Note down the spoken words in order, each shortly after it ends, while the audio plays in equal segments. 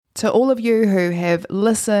To all of you who have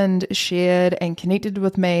listened, shared, and connected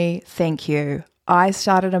with me, thank you. I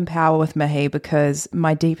started Empower with Mihi because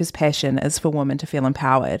my deepest passion is for women to feel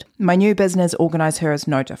empowered. My new business, Organise Her, is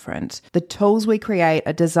no different. The tools we create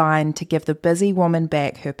are designed to give the busy woman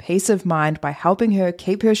back her peace of mind by helping her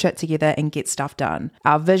keep her shit together and get stuff done.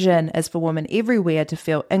 Our vision is for women everywhere to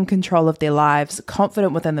feel in control of their lives,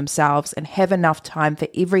 confident within themselves, and have enough time for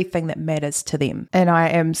everything that matters to them. And I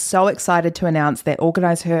am so excited to announce that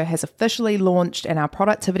Organise Her has officially launched and our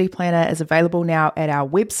productivity planner is available now at our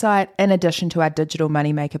website, in addition to our digital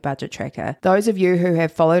moneymaker budget tracker. Those of you who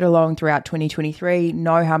have followed along throughout 2023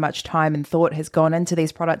 know how much time and thought has gone into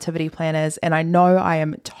these productivity planners, and I know I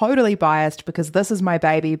am totally biased because this is my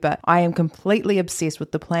baby, but I am completely obsessed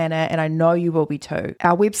with the planner, and I know you will be too.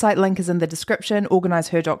 Our website link is in the description,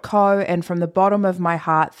 organiseher.co, and from the bottom of my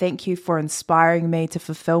heart, thank you for inspiring me to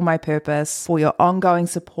fulfill my purpose, for your ongoing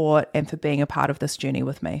support, and for being a part of this journey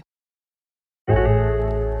with me.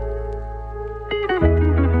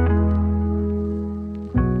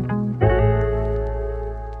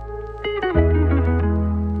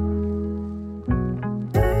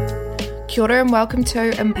 Kia ora and welcome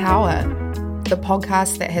to Empower, the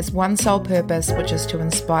podcast that has one sole purpose, which is to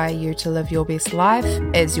inspire you to live your best life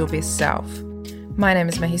as your best self. My name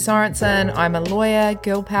is Mihi Sorensen. I'm a lawyer,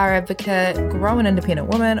 girl power advocate, grow and independent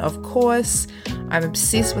woman, of course. I'm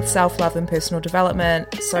obsessed with self-love and personal development,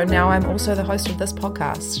 so now I'm also the host of this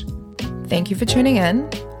podcast. Thank you for tuning in.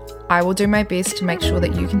 I will do my best to make sure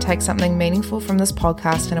that you can take something meaningful from this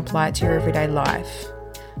podcast and apply it to your everyday life.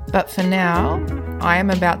 But for now, I am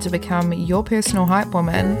about to become your personal hype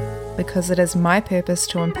woman because it is my purpose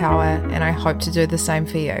to empower, and I hope to do the same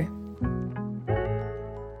for you.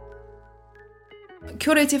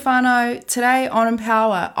 Kia ora te whānau. Today on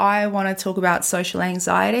Empower, I want to talk about social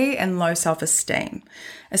anxiety and low self-esteem,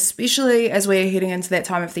 especially as we're heading into that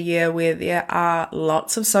time of the year where there are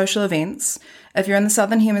lots of social events. If you're in the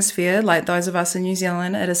Southern Hemisphere, like those of us in New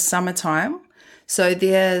Zealand, it is summertime. So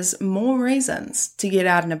there's more reasons to get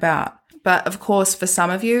out and about. But of course, for some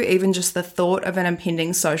of you, even just the thought of an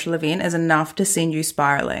impending social event is enough to send you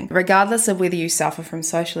spiraling. Regardless of whether you suffer from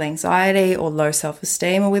social anxiety or low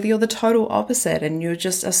self-esteem, or whether you're the total opposite and you're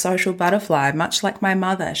just a social butterfly, much like my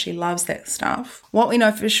mother, she loves that stuff. What we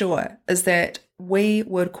know for sure is that we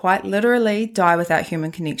would quite literally die without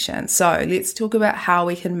human connection. So let's talk about how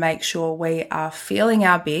we can make sure we are feeling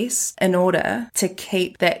our best in order to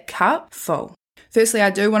keep that cup full. Firstly, I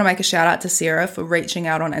do want to make a shout out to Sarah for reaching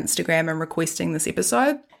out on Instagram and requesting this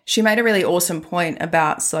episode. She made a really awesome point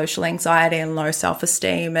about social anxiety and low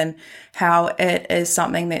self-esteem and how it is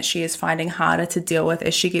something that she is finding harder to deal with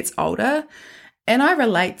as she gets older. And I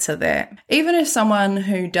relate to that. Even as someone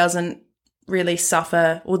who doesn't really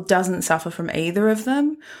suffer or doesn't suffer from either of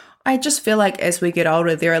them, I just feel like as we get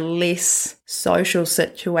older, there are less social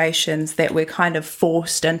situations that we're kind of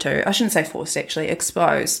forced into. I shouldn't say forced, actually,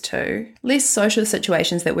 exposed to. Less social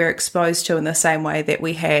situations that we're exposed to in the same way that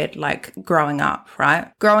we had like growing up,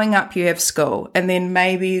 right? Growing up, you have school and then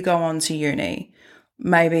maybe you go on to uni.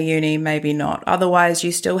 Maybe not. Otherwise,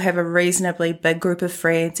 you still have a reasonably big group of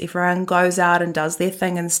friends. Everyone goes out and does their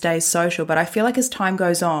thing and stays social. But I feel like as time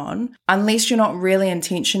goes on, unless you're not really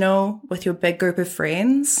intentional with your big group of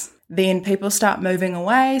friends, then people start moving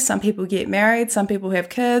away. Some people get married. Some people have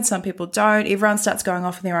kids. Some people don't. Everyone starts going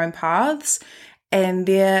off in their own paths. And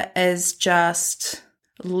there is just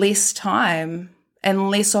less time and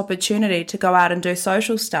less opportunity to go out and do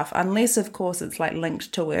social stuff. Unless, of course, it's like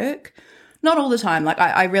linked to work. Not all the time. Like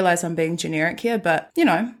I realize I'm being generic here, but you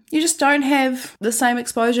know, you just don't have the same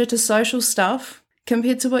exposure to social stuff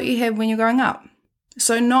compared to what you have when you're growing up.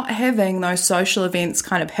 So not having those social events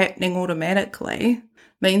kind of happening automatically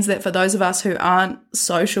means that for those of us who aren't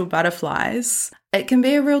social butterflies, it can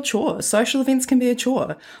be a real chore. Social events can be a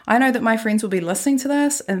chore. I know that my friends will be listening to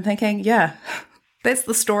this and thinking, yeah, that's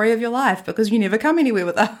the story of your life because you never come anywhere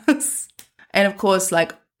with us. And of course,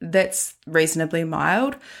 like that's reasonably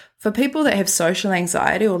mild. For people that have social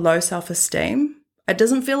anxiety or low self-esteem, it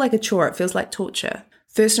doesn't feel like a chore, it feels like torture.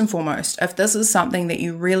 First and foremost, if this is something that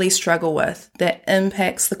you really struggle with that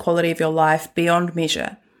impacts the quality of your life beyond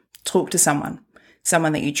measure, talk to someone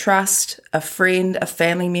that you trust, a friend, a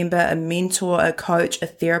family member, a mentor, a coach, a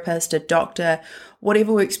therapist, a doctor,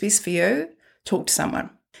 whatever works best for you, talk to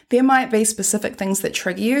someone. There might be specific things that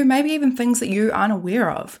trigger you, maybe even things that you aren't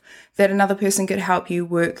aware of, that another person could help you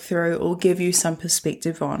work through or give you some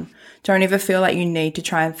perspective on. Don't ever feel like you need to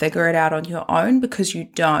try and figure it out on your own because you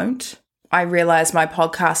don't. I realize my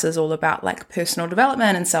podcast is all about like personal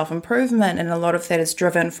development and self-improvement, and a lot of that is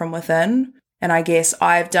driven from within. And I guess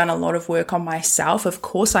I've done a lot of work on myself. Of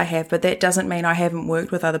course I have, but that doesn't mean I haven't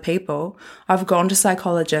worked with other people. I've gone to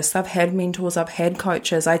psychologists. I've had mentors. I've had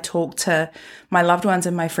coaches. I talk to my loved ones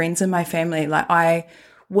and my friends and my family. Like, I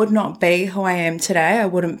would not be who I am today. I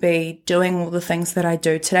wouldn't be doing all the things that I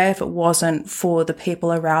do today if it wasn't for the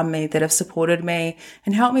people around me that have supported me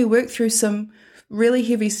and helped me work through some really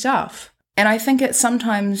heavy stuff. And I think it's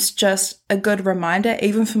sometimes just a good reminder,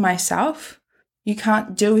 even for myself, you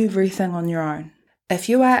can't do everything on your own. If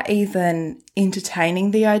you are even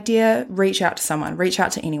entertaining the idea, reach out to someone, reach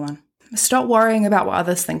out to anyone. Stop worrying about what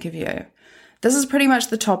others think of you. This is pretty much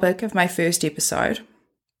the topic of my first episode.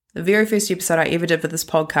 The very first episode I ever did for this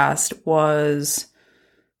podcast was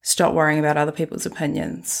stop worrying about other people's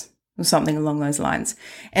opinions, or something along those lines.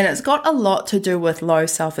 And it's got a lot to do with low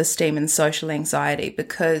self-esteem and social anxiety,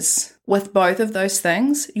 because with both of those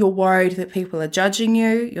things, you're worried that people are judging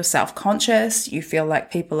you, you're self-conscious, you feel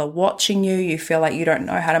like people are watching you, you feel like you don't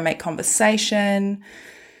know how to make conversation.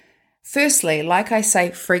 Firstly, like I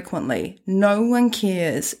say frequently, no one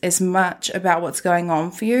cares as much about what's going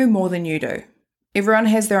on for you more than you do. Everyone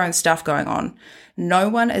has their own stuff going on. No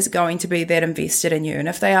one is going to be that invested in you. And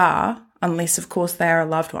if they are, unless of course they are a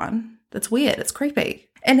loved one, that's weird, it's creepy.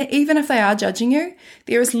 And even if they are judging you,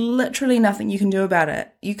 there is literally nothing you can do about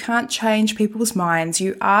it. You can't change people's minds.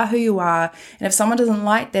 You are who you are. And if someone doesn't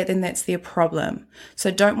like that, then that's their problem.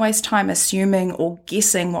 So don't waste time assuming or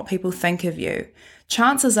guessing what people think of you.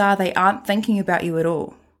 Chances are they aren't thinking about you at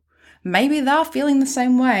all. Maybe they're feeling the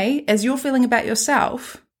same way as you're feeling about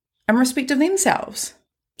yourself in respect of themselves.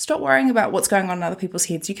 Stop worrying about what's going on in other people's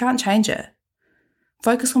heads. You can't change it.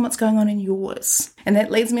 Focus on what's going on in yours. And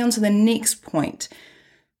that leads me on to the next point.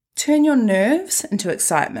 Turn your nerves into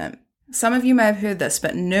excitement. Some of you may have heard this,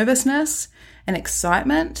 but nervousness and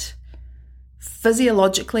excitement,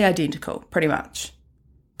 physiologically identical, pretty much.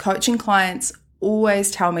 Coaching clients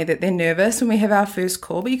always tell me that they're nervous when we have our first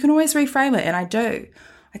call, but you can always reframe it, and I do.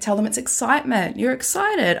 I tell them it's excitement. You're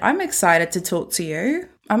excited. I'm excited to talk to you.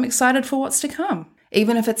 I'm excited for what's to come.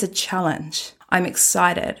 Even if it's a challenge, I'm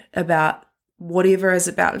excited about whatever is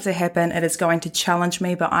about to happen. It is going to challenge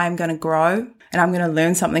me, but I'm going to grow and I'm going to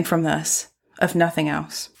learn something from this, if nothing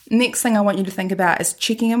else. Next thing I want you to think about is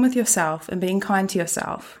checking in with yourself and being kind to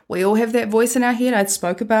yourself. We all have that voice in our head. I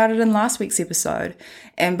spoke about it in last week's episode.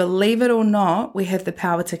 And believe it or not, we have the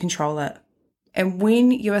power to control it. And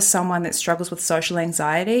when you are someone that struggles with social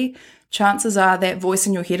anxiety, chances are that voice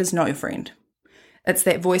in your head is not your friend. It's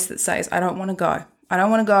that voice that says, I don't want to go. I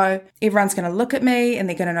don't want to go. Everyone's going to look at me and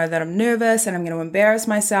they're going to know that I'm nervous and I'm going to embarrass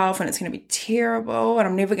myself and it's going to be terrible and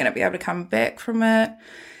I'm never going to be able to come back from it.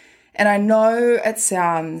 And I know it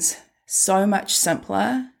sounds so much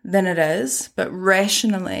simpler than it is, but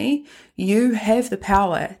rationally, you have the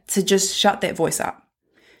power to just shut that voice up,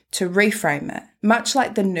 to reframe it. Much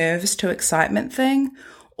like the nerves to excitement thing,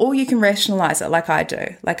 or you can rationalize it like I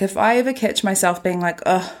do. Like if I ever catch myself being like,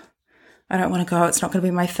 oh, I don't want to go, it's not going to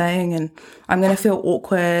be my thing, and I'm going to feel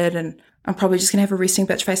awkward, and I'm probably just going to have a resting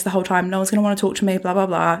bitch face the whole time, no one's going to want to talk to me, blah, blah,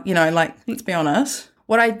 blah. You know, like, let's be honest.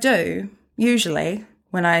 What I do, usually,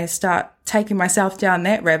 when I start taking myself down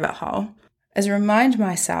that rabbit hole, is remind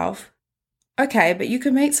myself, okay, but you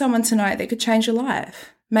could meet someone tonight that could change your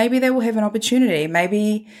life. Maybe they will have an opportunity.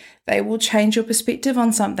 Maybe they will change your perspective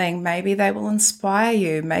on something. Maybe they will inspire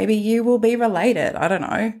you. Maybe you will be related. I don't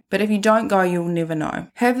know. But if you don't go, you'll never know.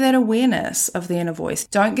 Have that awareness of the inner voice.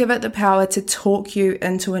 Don't give it the power to talk you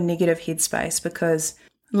into a negative headspace, because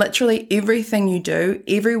literally everything you do,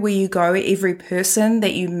 everywhere you go, every person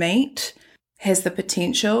that you meet has the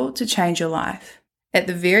potential to change your life. At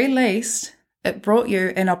the very least, it brought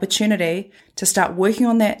you an opportunity to start working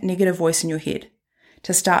on that negative voice in your head,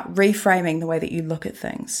 to start reframing the way that you look at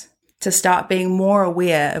things, to start being more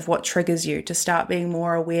aware of what triggers you, to start being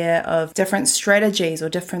more aware of different strategies or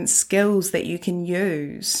different skills that you can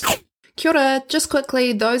use. Kia ora, just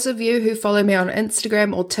quickly, those of you who follow me on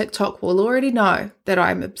Instagram or TikTok will already know that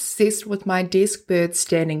I'm obsessed with my Desk Bird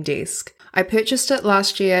standing desk. I purchased it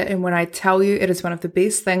last year, and when I tell you it is one of the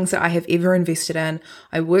best things that I have ever invested in,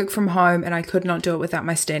 I work from home and I could not do it without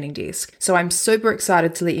my standing desk. So I'm super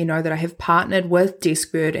excited to let you know that I have partnered with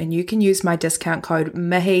Deskbird, and you can use my discount code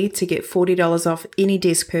MIHI to get $40 off any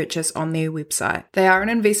desk purchase on their website. They are an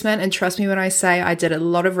investment, and trust me when I say I did a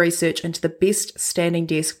lot of research into the best standing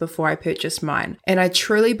desk before I purchased mine, and I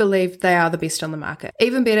truly believe they are the best on the market.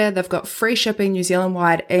 Even better, they've got free shipping New Zealand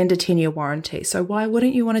wide and a 10-year warranty, so why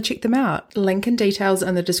wouldn't you want to check them out? Link and details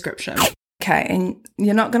in the description. Okay, and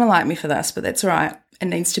you're not going to like me for this, but that's all right. It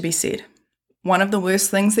needs to be said. One of the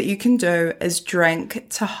worst things that you can do is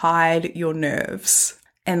drink to hide your nerves.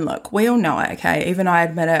 And look, we all know it, okay? Even I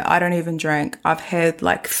admit it, I don't even drink. I've had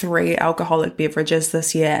like 3 alcoholic beverages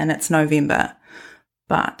this year and it's November.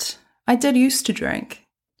 But I did used to drink.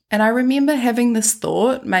 And I remember having this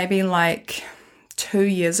thought maybe like 2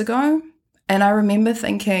 years ago. And I remember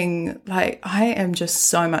thinking, like, I am just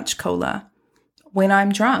so much cooler. When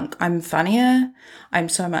I'm drunk, I'm funnier. I'm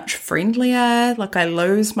so much friendlier. Like, I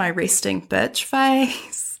lose my resting bitch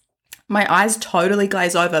face. My eyes totally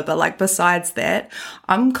glaze over, but like besides that,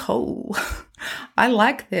 I'm cool. I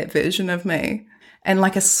like that version of me. And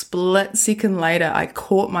like a split second later, I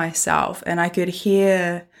caught myself and I could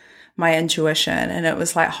hear my intuition. And it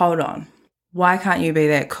was like, hold on. Why can't you be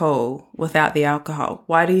that cool without the alcohol?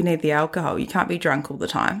 Why do you need the alcohol? You can't be drunk all the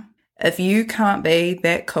time. If you can't be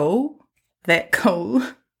that cool,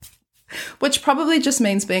 which probably just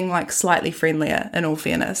means being like slightly friendlier in all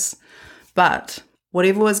fairness. But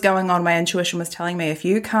whatever was going on, my intuition was telling me, if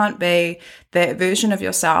you can't be that version of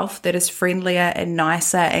yourself that is friendlier and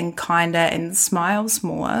nicer and kinder and smiles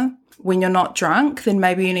more when you're not drunk, then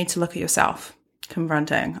maybe you need to look at yourself.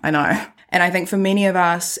 Confronting, I know. And I think for many of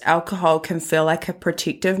us, alcohol can feel like a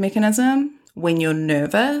protective mechanism. When you're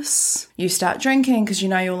nervous, you start drinking because you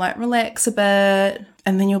know you'll like relax a bit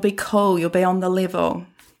and then you'll be cool, you'll be on the level.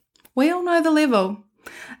 We all know the level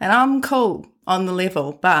and I'm cool on the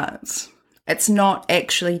level, but it's not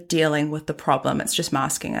actually dealing with the problem. It's just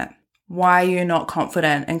masking it. Why are you not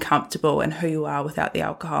confident and comfortable in who you are without the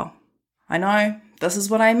alcohol? I know, this is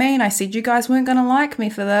what I mean. I said you guys weren't going to like me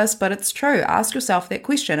for this, but it's true. Ask yourself that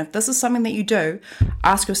question. If this is something that you do,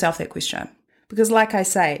 ask yourself that question. Because like I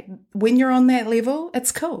say, when you're on that level,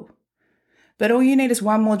 it's cool. But all you need is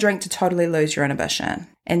one more drink to totally lose your inhibition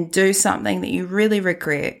and do something that you really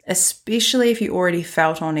regret, especially if you already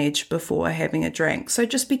felt on edge before having a drink. So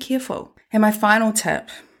just be careful. And my final tip,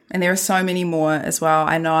 and there are so many more as well,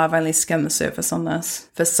 I know I've only skimmed the surface on this.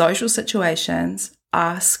 For social situations,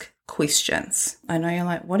 ask questions. I know you're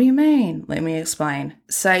like, what do you mean? Let me explain.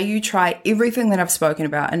 Say you try everything that I've spoken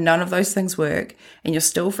about and none of those things work and you're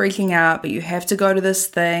still freaking out, but you have to go to this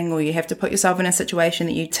thing or you have to put yourself in a situation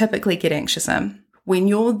that you typically get anxious in. When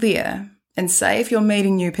you're there, and say if you're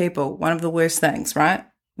meeting new people, one of the worst things, right?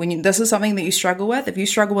 This is something that you struggle with. If you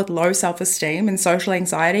struggle with low self-esteem and social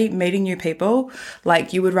anxiety, meeting new people,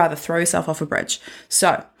 like you would rather throw yourself off a bridge.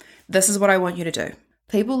 So this is what I want you to do.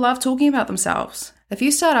 People love talking about themselves. If you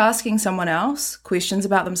start asking someone else questions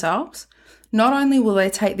about themselves, not only will they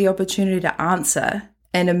take the opportunity to answer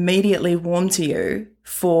and immediately warm to you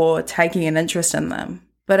for taking an interest in them,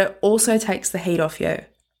 but it also takes the heat off you.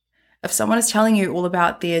 If someone is telling you all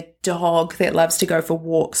about their dog that loves to go for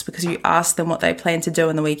walks because you asked them what they plan to do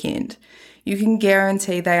in the weekend, you can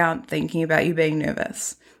guarantee they aren't thinking about you being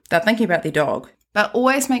nervous. They're thinking about their dog. But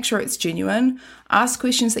always make sure it's genuine. Ask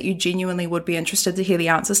questions that you genuinely would be interested to hear the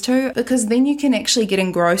answers to, because then you can actually get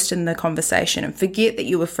engrossed in the conversation and forget that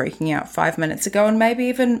you were freaking out 5 minutes ago and maybe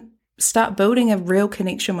even start building a real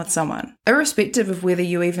connection with someone. Irrespective of whether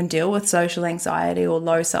you even deal with social anxiety or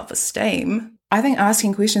low self-esteem, I think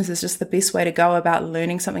asking questions is just the best way to go about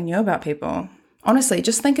learning something new about people. Honestly,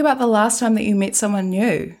 just think about the last time that you met someone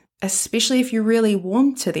new, especially if you really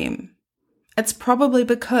warmed to them. It's probably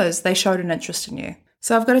because they showed an interest in you.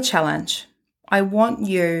 So I've got a challenge. I want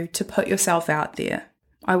you to put yourself out there.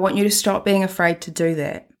 I want you to stop being afraid to do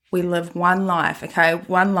that. We live one life, okay?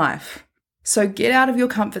 One life. So get out of your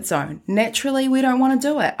comfort zone. Naturally, we don't want to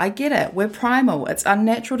do it. I get it. We're primal. It's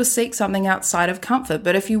unnatural to seek something outside of comfort.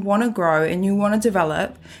 But if you want to grow and you want to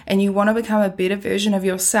develop and you want to become a better version of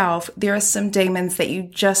yourself, there are some demons that you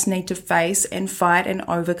just need to face and fight and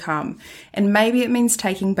overcome. And maybe it means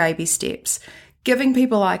taking baby steps, giving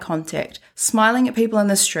people eye contact, smiling at people in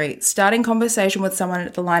the street, starting conversation with someone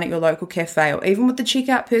at the line at your local cafe, or even with the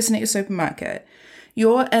checkout person at your supermarket.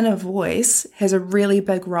 Your inner voice has a really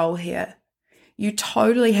big role here. You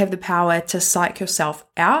totally have the power to psych yourself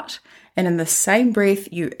out, and in the same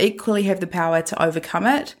breath, you equally have the power to overcome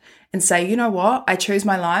it and say, you know what, I choose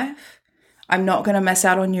my life. I'm not going to miss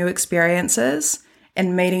out on new experiences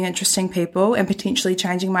and meeting interesting people and potentially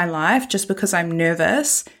changing my life just because I'm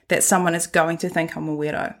nervous that someone is going to think I'm a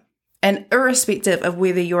weirdo. And irrespective of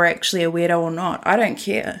whether you're actually a weirdo or not, I don't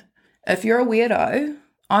care. If you're a weirdo,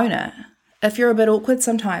 own it. If you're a bit awkward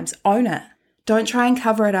sometimes, own it. Don't try and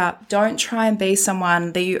cover it up. Don't try and be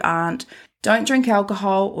someone that you aren't. Don't drink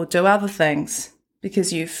alcohol or do other things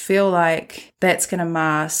because you feel like that's going to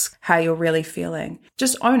mask how you're really feeling.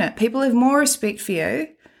 Just own it. People have more respect for you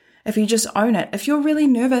if you just own it. If you're really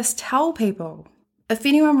nervous, tell people. If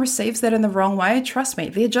anyone receives that in the wrong way, trust me,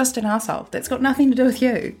 they're just an asshole. That's got nothing to do with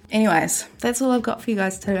you. Anyways, that's all I've got for you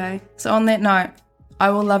guys today. So on that note, I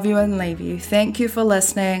will love you and leave you. Thank you for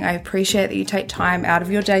listening. I appreciate that you take time out of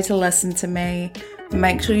your day to listen to me.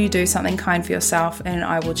 Make sure you do something kind for yourself, and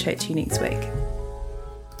I will chat to you next week.